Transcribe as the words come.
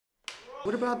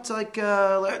What about like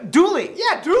Dooley?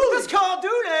 Yeah, Dooley. Let's call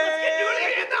Dooley. Let's get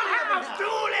Dooley in the house.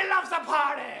 Dooley loves a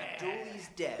party. Dooley's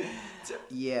dead.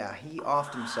 Yeah, he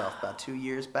offed himself about 2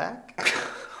 years back.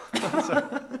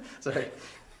 Sorry.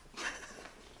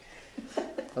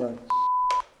 Hold on.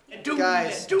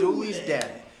 Guys, Dooley's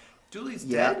dead. Dooley's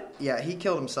dead? Yeah, he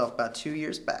killed himself about 2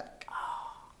 years back.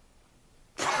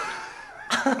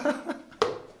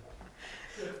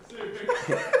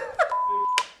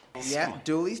 Yeah,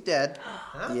 Dooley's dead.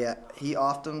 Huh? Yeah, he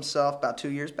offed himself about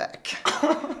 2 years back.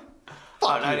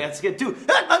 Fuck, let's get Dooley.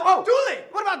 Oh, Dooley!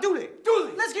 What about Dooley?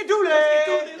 Dooley! Let's get Dooley!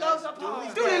 Dooley loves a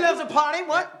party. Dooley loves a party.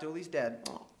 What? Yeah, Dooley's dead.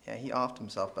 Yeah, he offed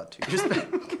himself about 2 years back.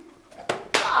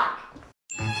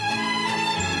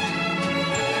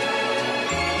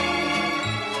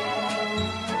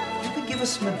 If you could give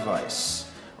us some advice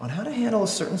on how to handle a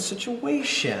certain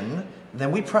situation,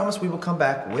 then we promise we will come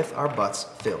back with our butts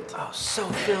filled. Oh, so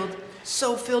filled.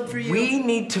 So filled for you. We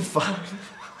need to find...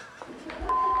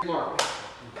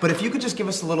 But if you could just give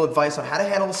us a little advice on how to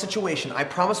handle the situation, I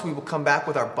promise we will come back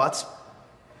with our butts...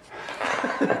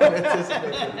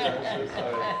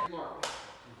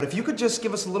 But if you could just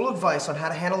give us a little advice on how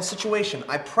to handle the situation,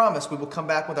 I promise we will come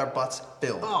back with our butts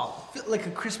filled. Oh, like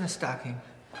a Christmas stocking.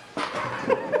 Do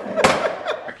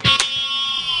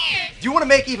you want to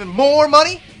make even more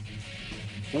money?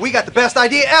 Well, we got the best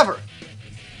idea ever.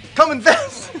 Come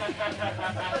invest.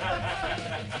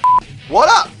 What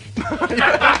up?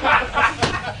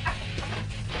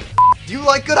 Do you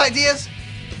like good ideas?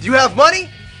 Do you have money?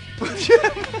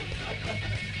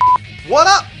 What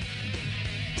up?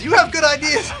 Do you have good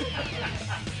ideas?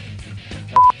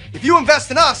 If you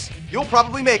invest in us, you'll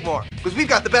probably make more, because we've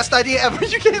got the best idea ever.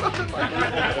 You came up with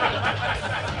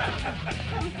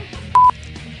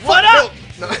What up?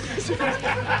 No.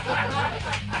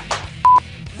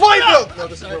 Fight milk! No,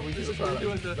 this is where we do the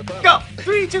product. Go!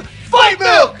 3, 2, Fight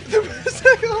milk!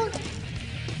 Second one.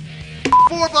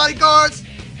 4 bodyguards.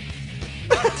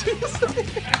 That's what you say.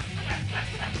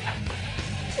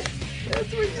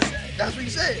 That's what you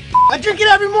say. I drink it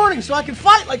every morning so I can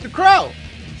fight like the crow.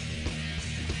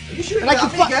 You should have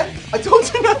got me again. I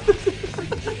told you not to.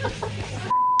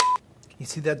 You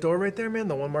see that door right there, man?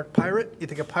 The one marked pirate? You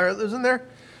think a pirate lives in there?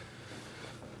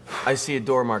 I see a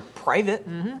door marked private.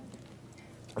 Mm-hmm.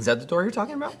 Is that the door you're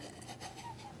talking about?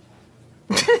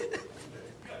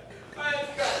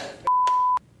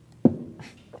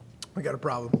 We got a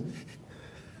problem.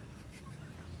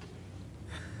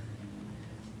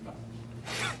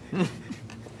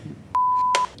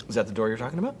 Is that the door you're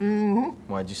talking about? Mm-hmm.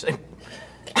 Why'd you say?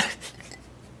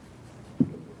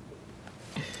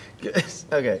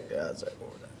 Okay, yeah, sorry.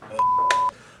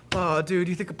 Oh, dude,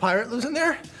 you think a pirate lives in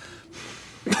there?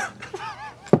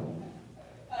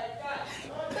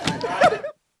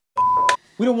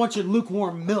 We don't want your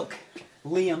lukewarm milk,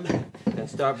 Liam. And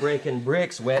start breaking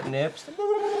bricks, wet nips.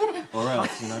 Or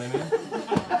else, you know what I mean?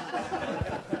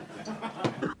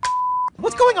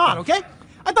 What's going on, okay?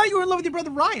 I thought you were in love with your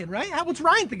brother Ryan, right? What's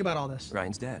Ryan think about all this?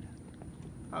 Ryan's dead.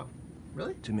 Oh,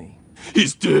 really? To me.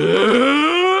 He's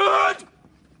dead!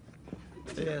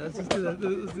 Yeah, let's just do that.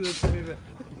 Let's do that.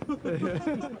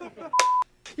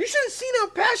 You should have seen how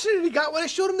passionate he got when I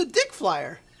showed him the dick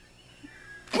flyer.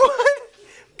 What?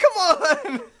 Come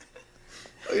on.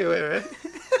 Okay, wait.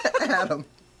 Adam.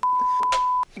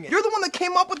 You're the one that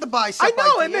came up with the bicep I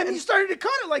know, idea, and then he started to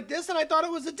cut it like this, and I thought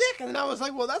it was a dick, and then I was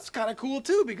like, well, that's kind of cool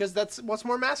too, because that's what's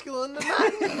more masculine than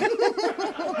that.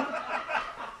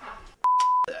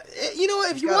 You know,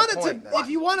 if you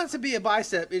want it to be a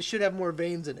bicep, it should have more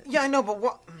veins in it. Yeah, I know, but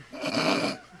what?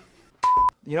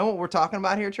 You know what we're talking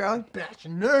about here, Charlie?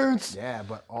 Bashing nerds. Yeah,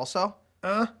 but also,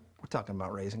 we're talking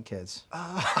about raising kids.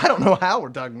 I don't know how we're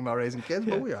talking about raising kids,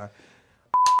 but we are.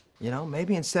 You know,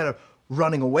 maybe instead of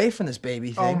running away from this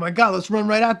baby thing. Oh my God, let's run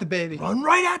right at the baby. Run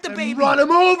right at the baby. Run him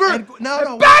over. And,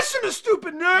 no. Bash him, a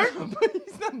stupid nerd.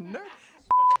 He's not a nerd.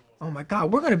 Oh my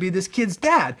God, we're gonna be this kid's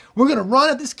dad. We're gonna run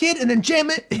at this kid and then jam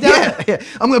it down. Yeah.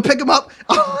 I'm gonna pick him up.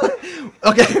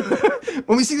 Okay.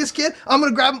 When we see this kid, I'm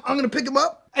gonna grab him. I'm gonna pick him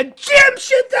up and jam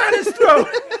shit down his throat.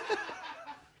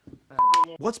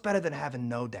 What's better than having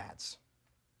no dads?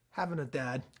 Having a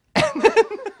dad. I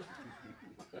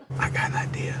got an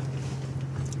idea.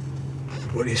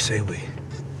 What do you say we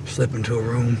slip into a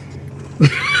room?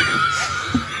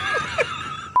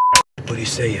 What do you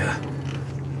say,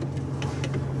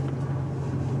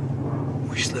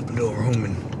 we slip into a room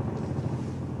and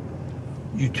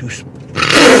you two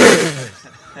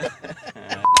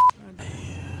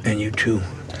and you two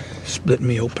split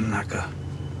me open like a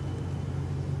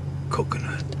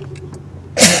coconut.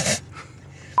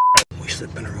 We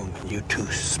slip in a room and you two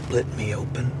split me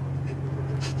open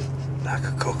like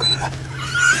a coconut.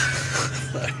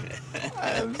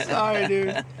 I'm sorry,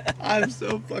 dude. I'm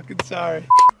so fucking sorry.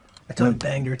 I totally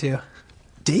banged her too.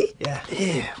 D? Yeah.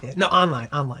 Yeah. No, online.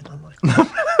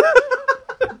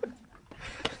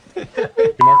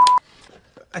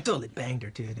 I totally banged her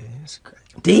too, dude. It's crazy.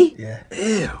 D? Yeah. Ew.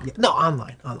 Yeah. No,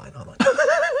 online.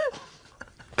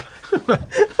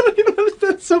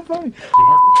 That's so funny.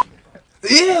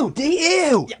 Ew, D,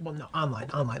 ew. Yeah, well, no, online.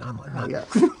 Yeah.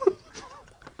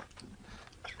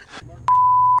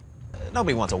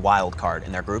 Nobody wants a wild card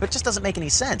in their group. It just doesn't make any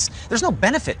sense. There's no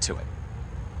benefit to it.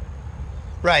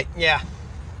 Right, yeah.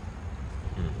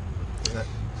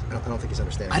 I don't think he's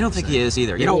understanding. I don't think he is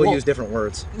either. You know, we'll use different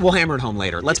words. We'll hammer it home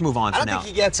later. Let's move on I for don't now.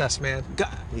 think he gets us, man.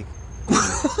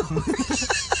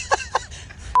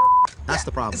 That's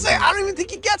the problem. Say, I don't even think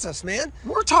he gets us, man.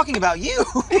 We're talking about you.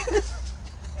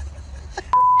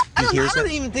 I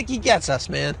don't even think he gets us,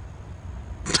 man.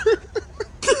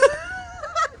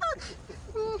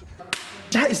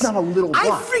 That is not a little block.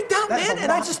 I freaked out, man,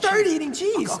 and I just started eating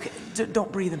cheese. Okay,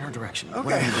 don't breathe in her direction.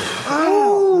 Okay.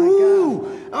 Oh,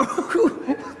 my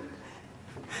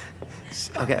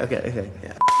God. Okay.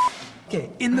 Yeah. Okay,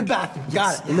 in the bathroom.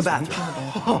 Got it. In the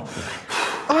bathroom.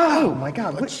 Oh my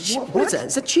God! What is that?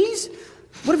 Is that cheese?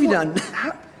 What have you done?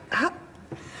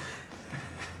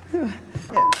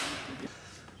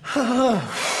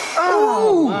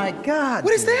 Oh my God!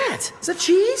 What is that? Is that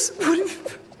cheese?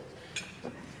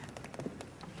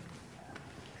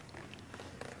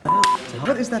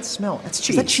 What is that smell? That's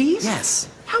cheese. Is that cheese? Yes.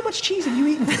 How much cheese have you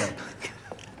eaten today?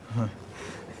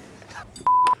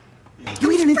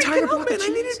 You ate an entire block man. of I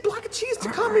cheese? needed a block of cheese to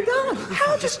calm me down.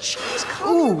 How does cheese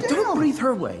calm you down? Don't breathe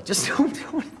her way. Just don't.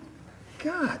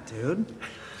 God, dude.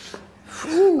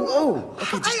 Ooh, oh.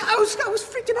 Okay, I was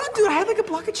freaking out, dude. I had like a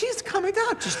block of cheese to calm me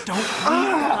down. Just don't. All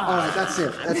right, that's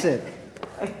it. That's it.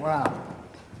 Wow.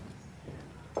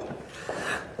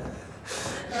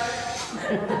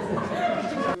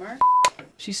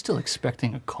 She's still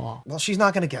expecting a call. Well, she's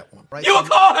not gonna get one, right? You will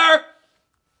call her!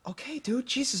 Okay, dude.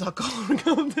 Jesus, I'll call her.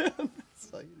 Calm down.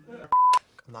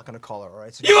 I'm not gonna call her, all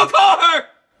right? So You will call her!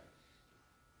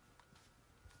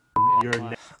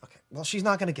 okay. Well, she's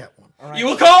not gonna get one. All right. You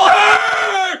will call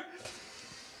her!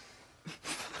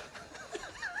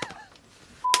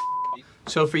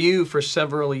 So for you, for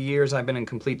several years, I've been in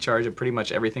complete charge of pretty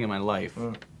much everything in my life.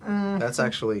 That's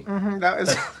actually. That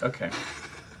was. Okay.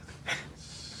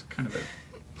 It's kind of a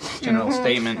general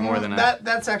statement more than a...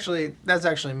 That's actually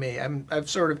me. I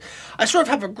sort of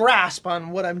have a grasp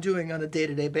on what I'm doing on a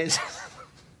day-to-day basis.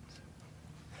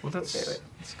 Well, that's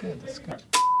good. That's good.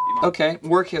 Okay,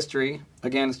 work history.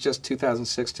 Again, it's just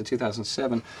 2006 to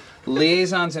 2007.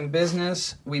 Liaisons in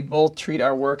business. We both treat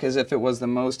our work as if it was the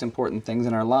most important things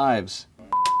in our lives.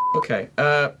 Okay,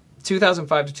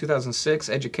 2005 to 2006,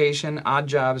 education, odd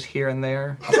jobs here and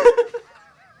there.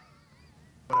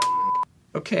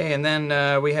 Okay, and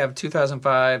then we have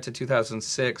 2005 to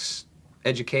 2006,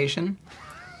 education.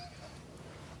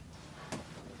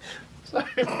 Sorry,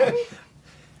 man.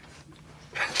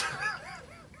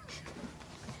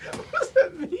 What does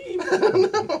that mean? I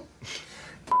don't know.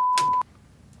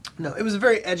 No, it was a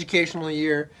very educational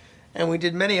year, and we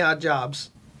did many odd jobs.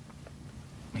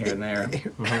 Here and there.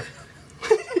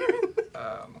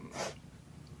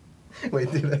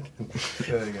 Wait, do that again. Do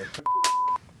that again.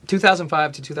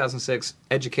 2005 to 2006,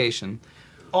 education.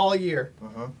 All year.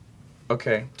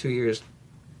 Okay, 2 years.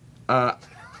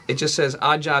 It just says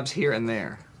odd jobs here and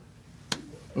there.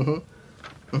 You're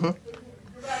Okay.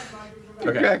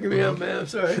 cracking me up, man. I'm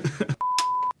sorry.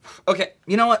 Okay,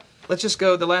 you know what? Let's just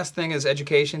go. The last thing is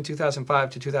education, 2005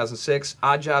 to 2006.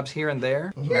 Odd jobs here and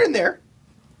there. Here and there.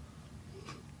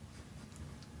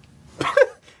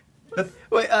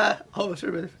 Wait, hold on,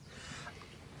 sorry a minute.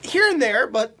 Here and there,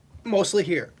 but mostly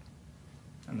here.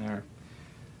 And there.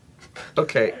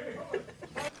 Okay.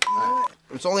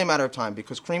 It's only a matter of time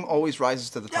because cream always rises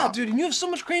to the Yeah, top. dude, and you have so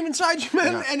much cream inside you,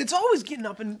 man, Yeah. and it's always getting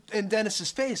up in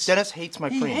Dennis's face. Dennis hates my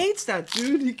cream. He hates that,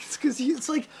 dude, because it's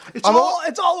like it's I'm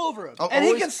all over him, I'm and he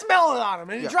always- can smell it on him,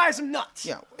 and Yeah. it drives him nuts.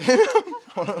 Yeah.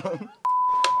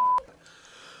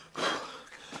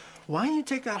 Why don't you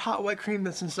take that hot white cream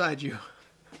that's inside you?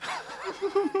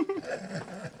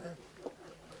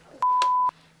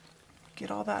 Get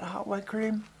all that hot white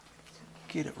cream.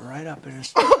 Get it right up in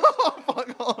his.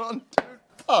 Fuck on, dude.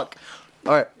 Fuck.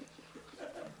 All right.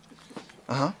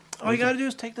 All you gotta do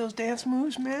is take those dance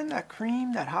moves, man. That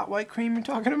cream, that hot white cream you're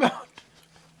talking about.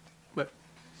 But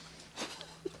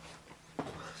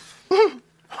Oh,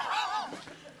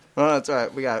 that's all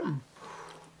right. We got it.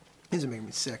 these are making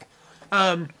me sick.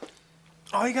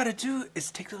 All you gotta do is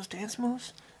take those dance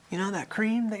moves. You know that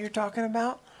cream that you're talking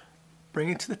about, bring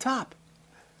it to the top.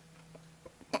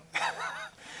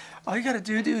 All you gotta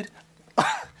do, dude.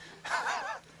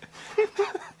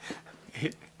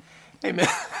 Hey, man.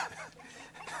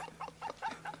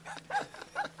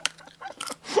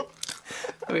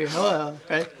 Okay, hello.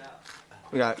 Right?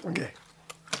 We got it. Okay.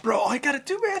 Bro, all you gotta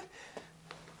do, man.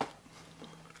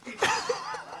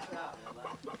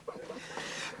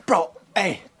 Bro,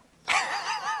 hey.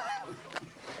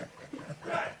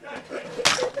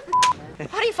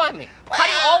 How do you find me? How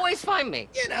do you always find me?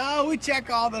 You know, we check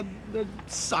all the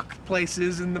suck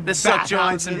places and The suck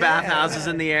joints and bathhouses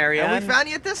in the area. And we found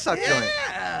you at this suck joint.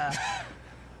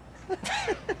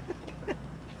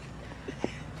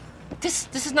 This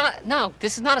is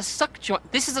not a suck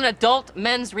joint. This is an adult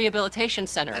men's rehabilitation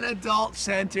center. An adult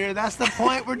center. That's the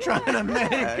point we're trying to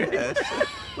make.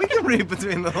 We can read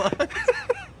between the lines.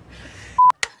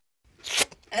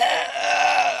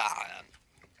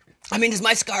 I mean, does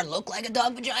my scar look like a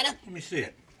dog vagina? Let me see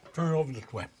it. Turn it over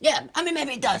this way. Yeah, I mean,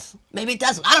 maybe it does. Maybe it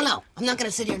doesn't. I don't know. I'm not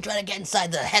gonna sit here and try to get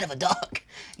inside the head of a dog.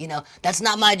 You know, that's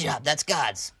not my job. That's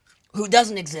God's. Who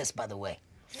doesn't exist, by the way.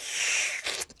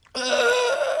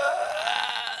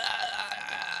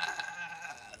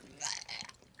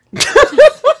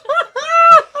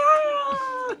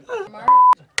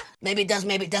 Maybe it does,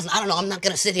 maybe it doesn't. I don't know. I'm not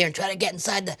gonna sit here and try to get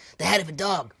inside the head of a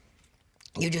dog.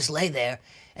 You just lay there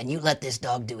and you let this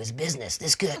dog do his business.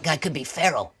 This guy could be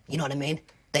feral. You know what I mean?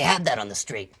 They have that on the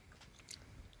street.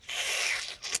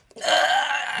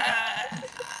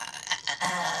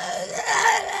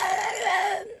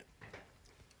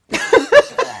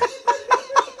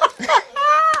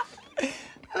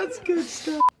 That's good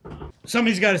stuff.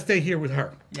 Somebody's got to stay here with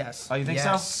her. Yes. Oh, you think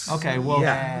Yes. so? Okay, well.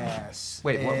 Yes.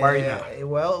 Wait, why are you not?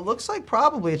 Well, it looks like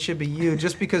probably it should be you,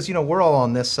 just because, you know, we're all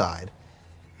on this side,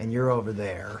 and you're over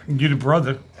there. You the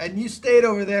brother. And you stayed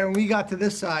over there and we got to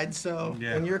this side, so.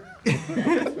 Yeah. And you're...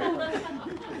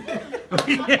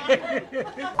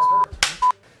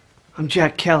 I'm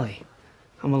Jack Kelly.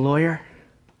 I'm a lawyer.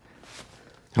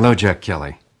 Hello, Jack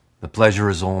Kelly. The pleasure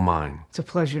is all mine. It's a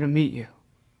pleasure to meet you.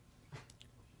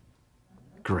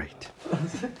 Great.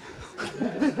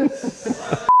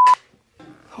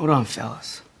 Hold on,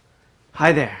 fellas.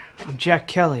 Hi there. I'm Jack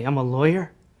Kelly. I'm a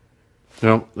lawyer.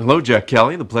 Well, hello, Jack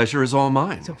Kelly. The pleasure is all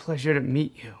mine. It's a pleasure to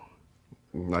meet you.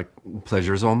 Like,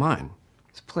 pleasure is all mine.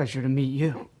 It's a pleasure to meet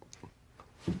you.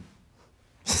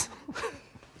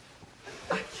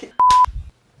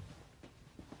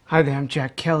 Hi there. I'm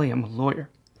Jack Kelly. I'm a lawyer.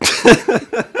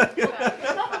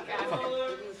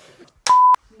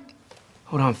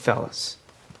 Hold on, fellas.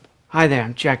 Hi there.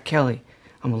 I'm Jack Kelly.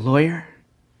 I'm a lawyer.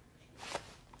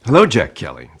 Hello, Jack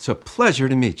Kelly. It's a pleasure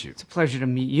to meet you. It's a pleasure to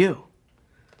meet you.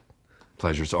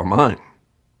 Pleasure's all mine.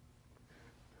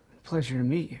 Pleasure to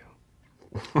meet you.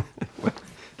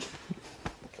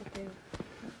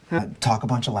 Talk a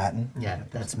bunch of Latin. Yeah,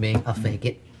 that's me. I'll fake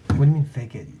it. What do you mean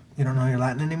fake it? You don't know your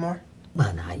Latin anymore?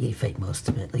 Well, nah, you fake most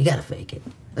of it. You gotta fake it.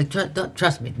 Like,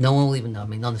 trust me, no one will even know. I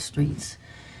mean, on the streets,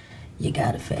 you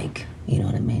gotta fake. You know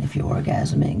what I mean? If you're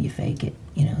orgasming, you fake it.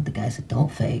 You know, the guys that don't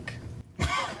fake.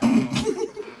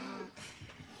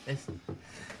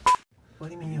 What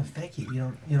do you mean you fake it?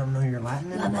 You don't know your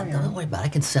Latin anymore? No, don't worry about it. I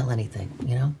can sell anything,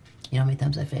 you know? You know how many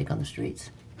times I fake on the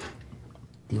streets?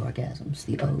 The orgasms,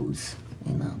 the O's,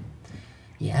 you know?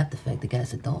 You have to fake. The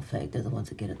guys that don't fake, they're the ones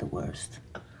that get it the worst.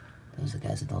 Those are the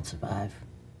guys that don't survive.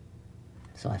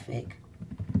 So I fake.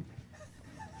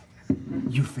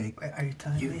 You fake. Are you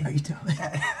telling me? Are you telling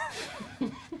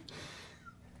me?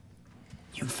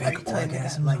 You fake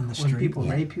orgasm like in the street. When people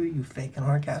rape you, you fake an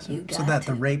orgasm so that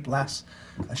the rape lasts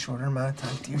a shorter amount of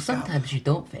time to yourself. Sometimes you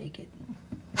don't fake it.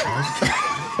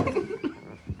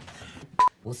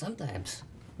 Well, sometimes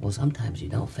you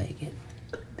don't fake it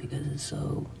because it's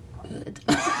so good.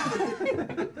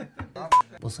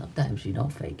 Well, sometimes you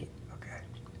don't fake it. Okay.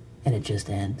 And it just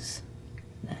ends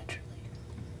naturally.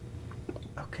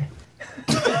 Okay.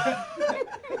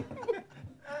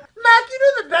 Mac, you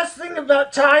know the best thing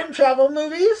about time travel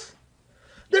movies?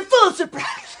 They're full of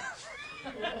surprises.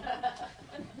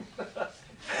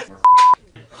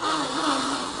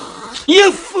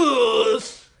 You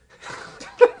fools!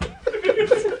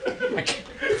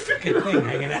 Fucking thing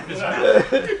hanging out his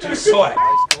mouth. Just saw it.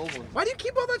 Why do you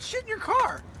keep all that shit in your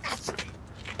car?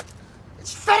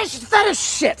 It's fetish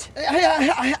shit.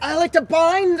 I like to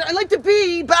bind. I like to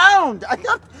be bound. I'm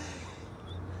not.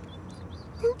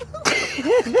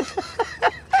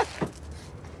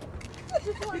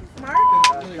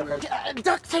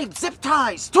 Duct tape, zip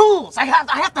ties, tools. I have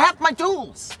to have my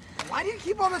tools. Why do you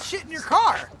keep all that shit in your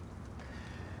car?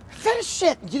 Fetish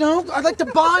shit, you know. I like to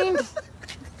bind.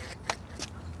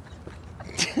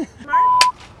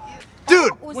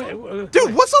 was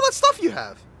Dude, what's all that stuff you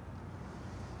have?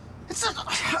 It's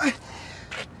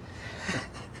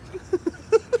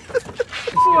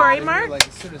Sorry, Mark. Like,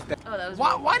 as soon as that... Oh, that was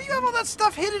why do you have all that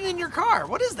stuff hidden in your car?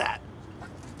 What is that?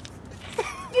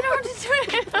 You don't have to do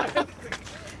it.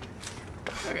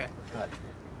 Okay.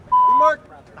 Mark,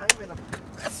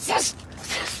 It's just...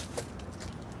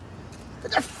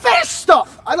 They're fetish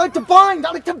stuff! I like to bind,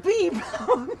 I like to be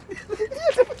bound.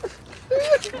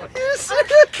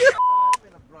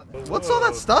 what's all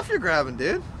that stuff you're grabbing,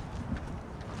 dude?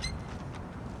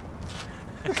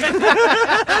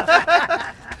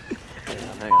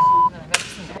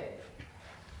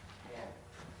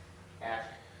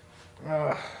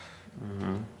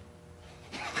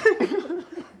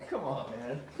 Come on,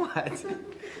 man. What?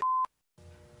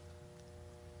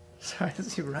 Sorry to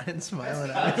see Ryan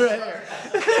smiling at me right here.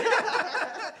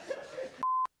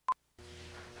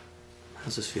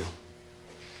 How's this feel?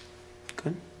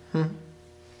 Good? No,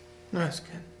 it's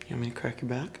good. You want me to crack your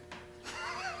back?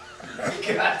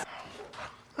 God.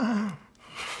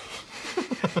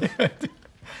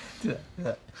 Do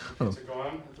that. Is it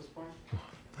going at this point?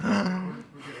 We're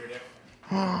good here,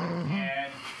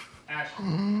 and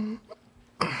action.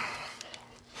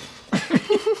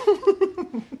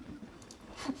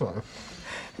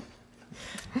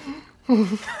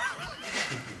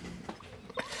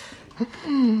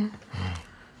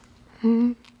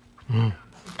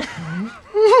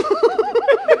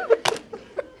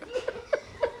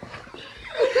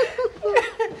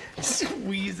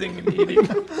 Wheezing and eating. All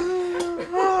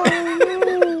right,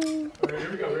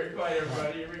 here we go. Very quiet,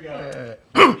 everybody. Here we go.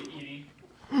 Eating.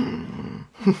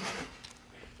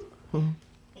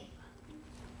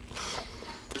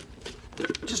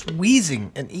 Just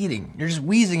wheezing and eating. You're just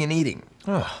wheezing and eating.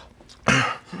 Ugh.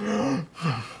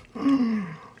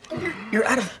 You're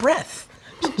out of breath.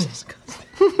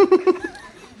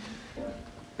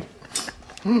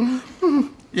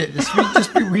 Yeah,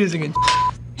 just be wheezing and.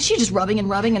 She just rubbing and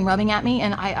rubbing and rubbing at me,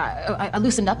 and I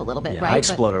loosened up a little bit, Yeah, right? I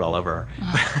exploded all over her.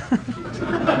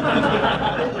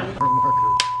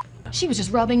 She was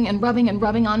just rubbing and rubbing and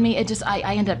rubbing on me. It just,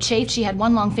 I ended up chafed. She had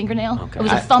one long fingernail. Okay. It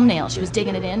was a thumbnail. She was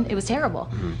digging it in. It was terrible.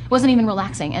 It wasn't even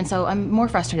relaxing, and so I'm more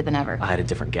frustrated than ever. I had a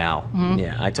different gal.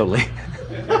 Yeah, I totally.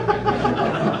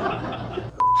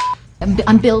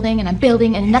 I'm building and I'm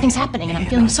building and nothing's happening, and I'm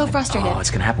feeling so frustrated. Oh, it's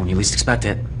gonna happen when you least expect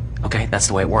it. Okay, that's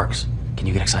the way it works. Can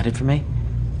you get excited for me?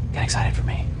 Get excited for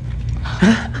me.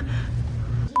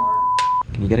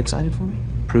 Can you get excited for me?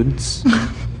 Prudence?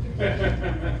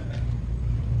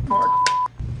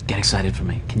 Get excited for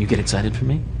me. Can you get excited for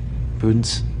me?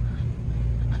 Prudence?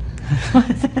 Who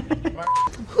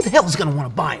the hell is gonna want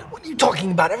to buy him? What are you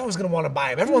talking about? Everyone's gonna want to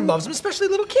buy him. Everyone loves him, especially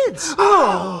little kids.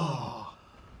 Oh!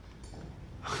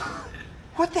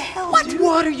 What the hell? What? Dude?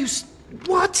 What are you?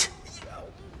 What?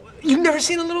 You've never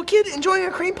seen a little kid enjoying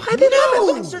a cream pie? They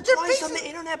No! have it. They're on the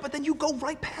internet, but then you go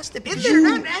right past it. They're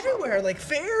not everywhere, like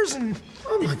fairs and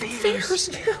fairs.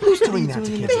 Who's doing that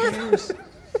to kids?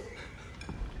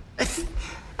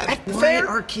 Why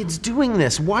are kids doing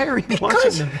this? Why are you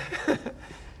watching them?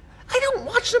 I don't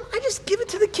watch them. I just give it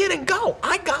to the kid and go.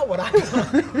 I got what I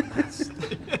want.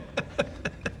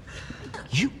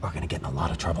 You are gonna get in a lot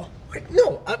of trouble.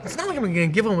 No, it's not like I'm gonna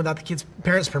give them without the kid's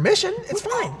parents' permission. It's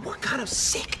fine. What kind of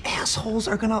sick assholes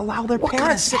are gonna allow their What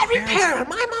parents? kind of sick parent?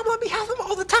 My mom let me have them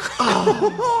all the time.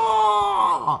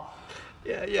 Oh.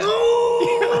 Yeah, yeah.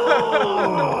 Oh.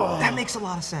 That makes a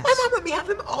lot of sense. My mom let me have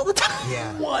them all the time.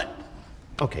 Yeah. What?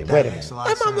 Okay, wait a minute.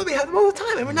 My mom let me have them all the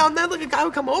time. Every now and then, like a guy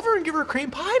would come over and give her a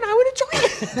cream pie, and I would enjoy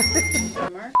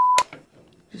it.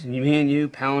 Just me and you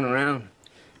palling around,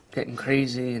 getting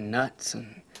crazy and nuts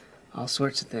and all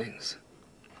sorts of things.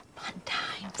 Fun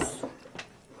times.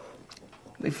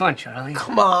 It'll be fun, Charlie.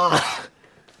 Come on.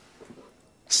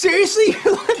 Seriously?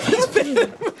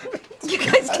 You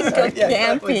guys can go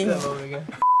camping. That's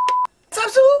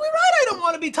absolutely right. I don't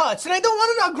want to be touched, and I don't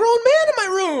want a grown man in my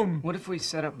room. What if we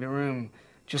set up your room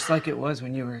just like it was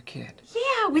when you were a kid?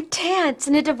 Yeah, with tents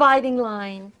and a dividing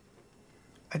line.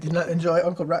 I did not enjoy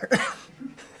Uncle Ryder.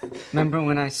 Remember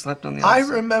when I slept on the other I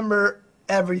side? remember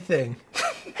everything.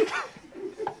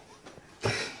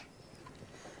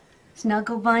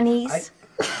 Snuggle bunnies.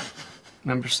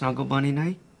 Remember Snuggle Bunny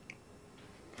night?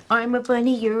 I'm a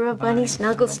bunny, you're a bunny.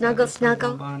 Snuggle, snuggle,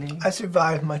 snuggle. Bunny. I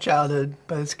survived my childhood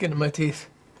by the skin of my teeth.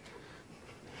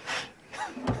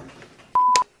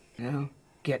 You know,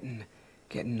 getting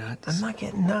nuts. I'm not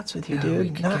getting nuts with you, No, dude. we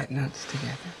could get nuts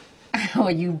together. Oh,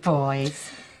 you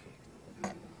boys.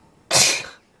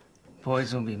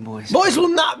 Boys will be boys. Boys will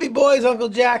not be boys, Uncle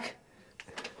Jack.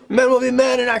 Men will be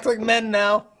men and act like men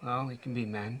now. Well, we can be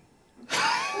men.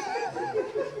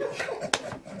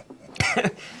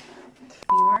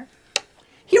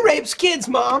 kids,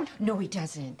 Mom. No, he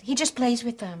doesn't. He just plays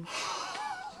with them.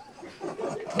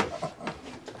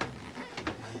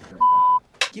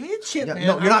 Give me a chip, man.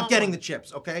 No, you're not getting the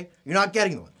chips, okay? You're not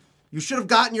getting them. You should have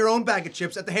gotten your own bag of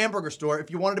chips at the hamburger store if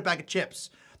you wanted a bag of chips.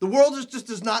 The world just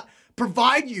does not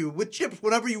provide you with chips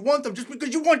whenever you want them just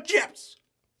because you want chips.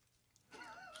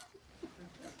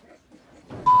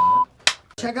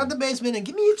 Check out the basement and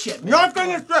give me a chip, man. You're not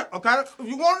getting a chip, okay? If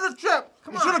you wanted a chip,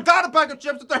 you should have got a bag of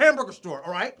chips at the hamburger store,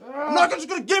 all right? I'm not just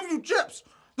gonna give you chips.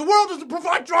 The world doesn't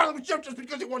provide Charlie with chips just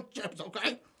because he wants chips,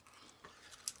 okay?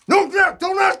 No, Jack,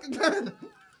 don't ask again.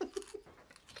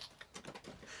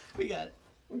 We got it.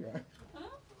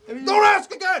 Don't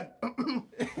ask again.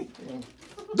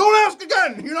 Don't ask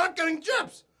again. You're not getting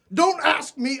chips. Don't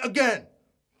ask me again.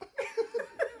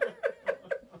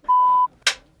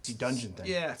 See, dungeon thing.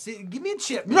 Yeah, see, give me a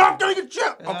chip. You're not getting a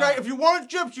chip, okay? If you wanted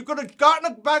chips, you could have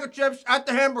gotten a bag of chips at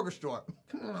the hamburger store.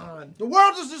 Come on. The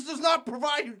world just does not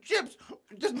provide you chips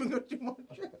just because you want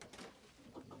chips.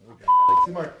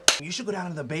 You should go down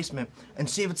to the basement and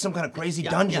see if it's some kind of crazy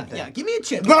dungeon thing. Yeah, give me a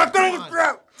chip. You're not getting a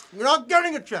chip. You're not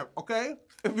getting a chip, okay?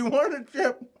 If you wanted a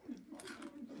chip.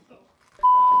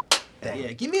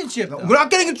 Yeah, give me a chip. We're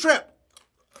not getting a chip,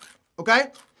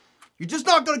 okay? You're just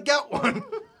not gonna get one.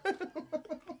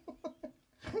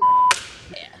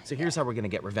 So here's how we're gonna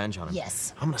get revenge on him.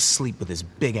 Yes. I'm gonna sleep with his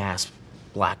big ass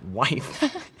black wife.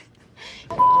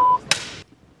 I'm gonna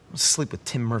sleep with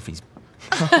Tim Murphy's.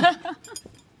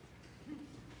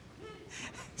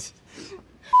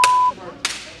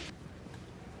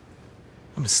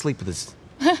 I'm gonna sleep with his.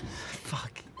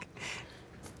 Fuck.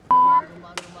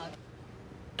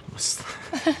 It's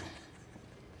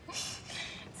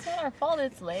not our fault.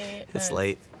 It's late. It's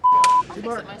late.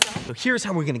 So here's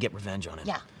how we're gonna get revenge on him.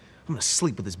 Yeah. I'm gonna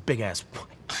sleep with his big ass.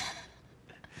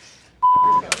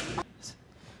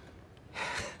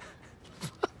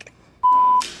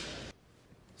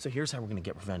 So here's how we're gonna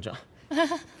get revenge on.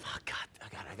 Oh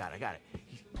God, I got it.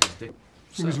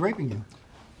 He was raping you.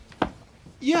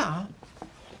 Yeah.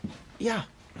 Yeah,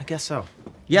 I guess so.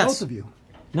 Yes. Both of you.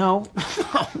 No.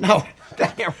 No.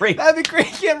 That can't rape. That'd be great.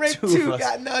 You can't rape Two of two. us.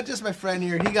 God, no, just my friend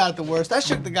here. He got it the worst. I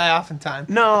shook the guy off in time.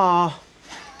 No.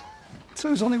 So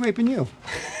he was only raping you.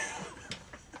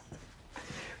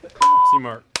 See,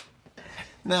 Mark.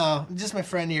 No, just my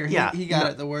friend here. He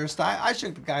got it the worst. I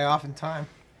shook the guy off in time.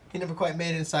 He never quite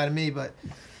made it inside of me, but...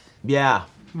 Yeah.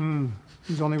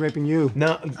 He's only raping you.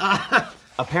 No.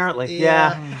 Apparently.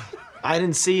 Yeah. I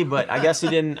didn't see, but I guess he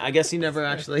didn't. I guess he never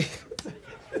actually.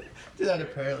 Did that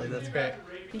apparently. That's great.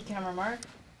 Be camera, Mark.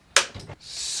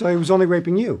 So he was only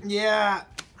raping you. Yeah.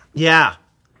 Yeah.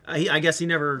 I guess he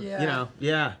never. Yeah. You know.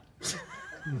 Yeah.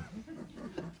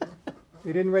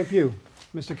 He didn't rape you,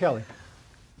 Mr. Kelly.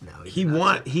 No. He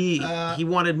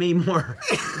wanted me more.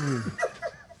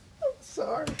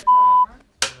 Sorry.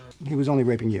 He was only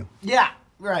raping you. Yeah.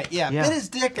 Right. Yeah. Yeah. Bit his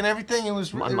dick and everything. It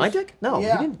was. My dick? No,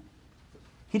 Yeah. he didn't.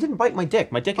 He didn't bite my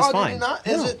dick. My dick is Oh, fine. did he not?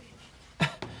 No. Is it?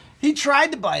 He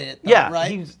tried to bite it. Though, Yeah.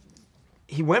 Right.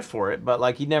 He went for it, but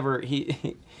like he never.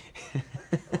 He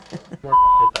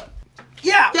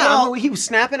Yeah. Yeah, Well, he was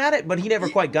snapping at it, but he never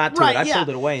quite got to right, it. I yeah. pulled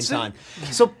it away in So- time.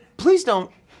 So please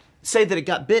don't say that it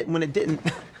got bit when it didn't.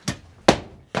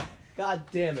 God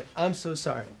damn it. I'm so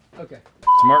sorry. Okay.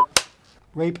 Mark.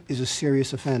 Rape is a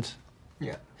serious offense.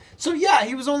 Yeah. So yeah,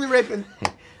 he was only raping.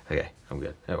 Okay, I'm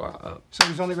good. So he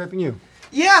was only raping you.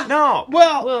 Yeah. No.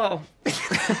 Well.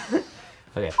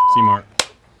 Okay. See, Mark.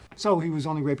 So he was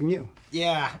only raping you.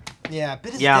 Yeah. Yeah.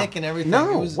 Bit his Yeah. dick and everything.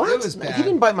 No. It was, What? It was bad. He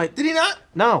didn't bite my. Did he not?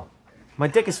 No. My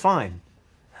dick is fine.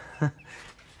 I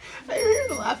hear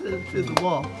him laughing through the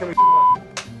wall.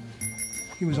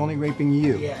 He was only raping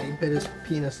you. Yeah, he bit his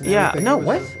penis. And Yeah. everything. No. It was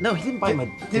What? a- No, he didn't bite my.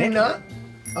 Did he dick. not?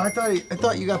 Oh, I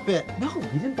thought you got bit. No,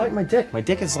 he didn't bite my dick. My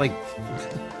dick is like.